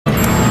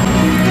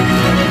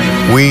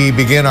We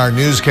begin our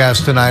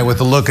newscast tonight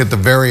with a look at the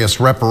various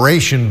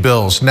reparation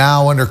bills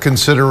now under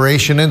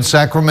consideration in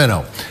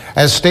Sacramento.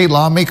 As state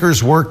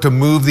lawmakers work to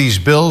move these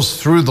bills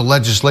through the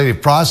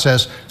legislative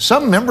process,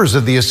 some members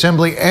of the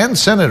Assembly and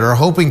Senate are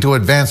hoping to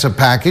advance a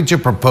package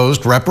of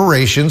proposed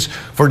reparations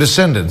for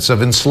descendants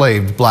of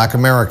enslaved Black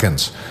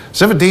Americans.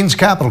 17's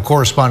Capitol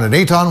correspondent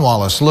Eitan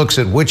Wallace looks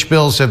at which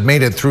bills have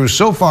made it through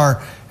so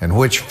far and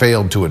which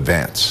failed to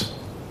advance.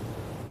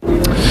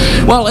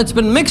 Well, it's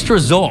been mixed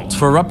results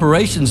for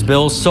reparations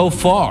bills so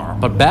far,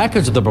 but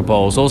backers of the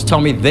proposals tell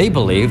me they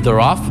believe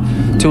they're off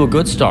to a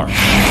good start.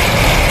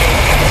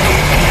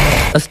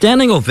 A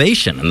standing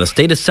ovation in the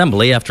state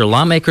assembly after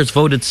lawmakers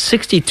voted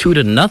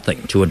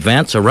 62-0 to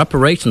advance a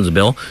reparations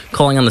bill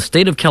calling on the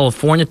state of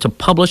California to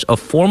publish a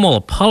formal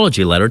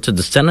apology letter to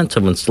descendants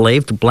of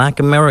enslaved Black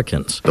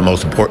Americans. The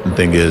most important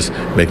thing is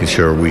making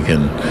sure we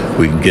can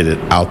get it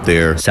out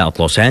there. South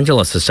Los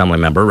Angeles Assembly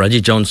member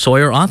Reggie Jones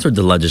Sawyer authored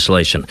the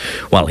legislation.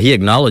 While he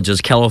acknowledges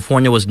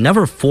California was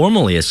never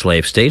formally a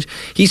slave state,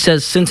 he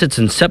says since its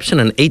inception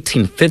in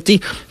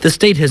 1850, the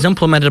state has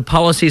implemented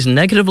policies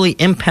negatively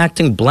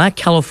impacting Black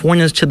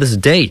Californians to this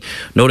day,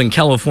 noting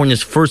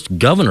California's first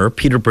governor,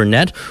 Peter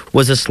Burnett,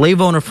 was a slave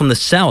owner from the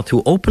South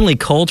who openly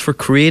called for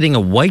creating a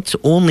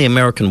whites-only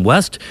American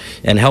West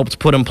and helped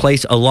put in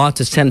place a law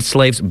to send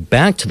slaves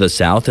back to the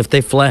South if they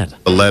fled.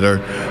 A letter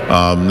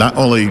not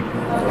only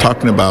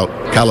talking about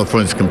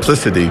California's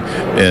complicity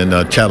in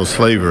chattel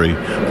slavery,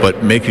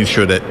 but making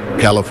sure that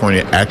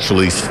California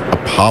actually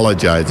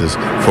apologizes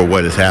for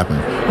what has happened.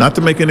 Not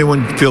to make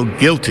anyone feel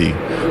guilty,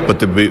 but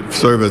to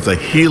serve as a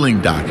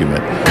healing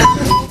document.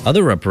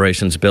 Other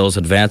reparations bills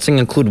advancing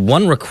include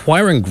one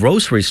requiring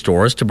grocery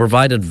stores to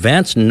provide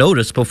advance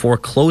notice before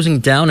closing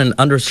down in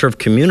underserved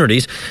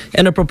communities,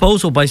 and a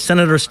proposal by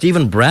Senator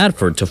Stephen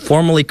Bradford to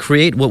formally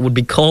create what would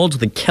be called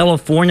the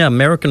California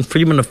American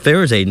Freedmen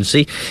Affairs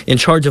Agency in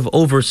charge of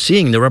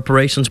overseeing the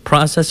reparations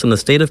process in the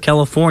state of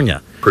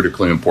California.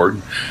 Critically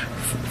important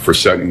for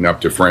setting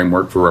up the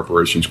framework for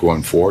reparations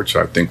going forward,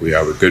 so I think we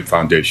have a good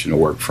foundation to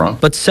work from.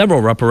 But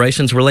several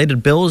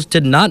reparations-related bills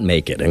did not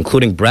make it,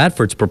 including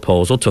Bradford's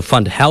proposal to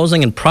fund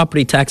housing and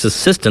property tax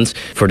assistance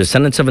for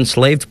descendants of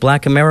enslaved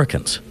Black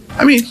Americans.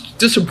 I mean,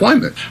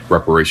 disappointment.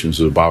 Reparations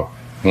is about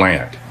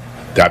land.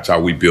 That's how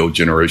we build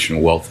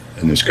generational wealth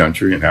in this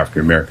country, and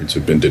African Americans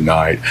have been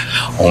denied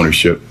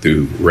ownership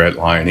through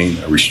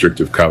redlining,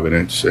 restrictive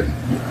covenants, and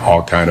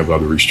all kind of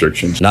other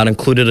restrictions. Not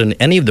included in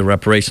any of the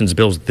reparations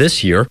bills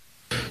this year,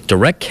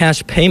 direct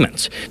cash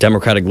payments.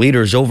 Democratic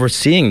leaders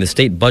overseeing the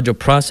state budget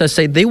process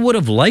say they would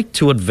have liked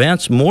to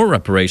advance more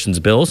reparations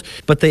bills,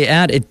 but they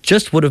add it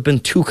just would have been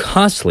too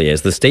costly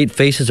as the state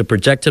faces a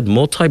projected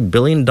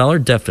multi-billion-dollar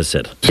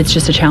deficit. It's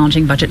just a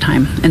challenging budget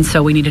time, and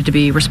so we needed to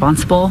be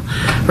responsible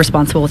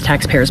with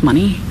taxpayers'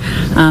 money.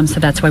 So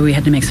that's why we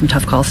had to make some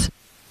tough calls.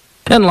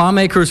 And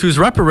lawmakers whose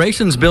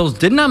reparations bills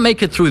did not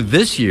make it through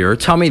this year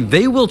tell me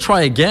they will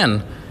try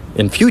again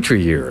in future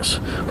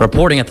years.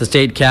 Reporting at the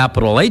state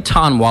capitol,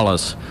 Eitan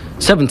Wallace,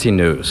 17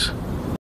 News.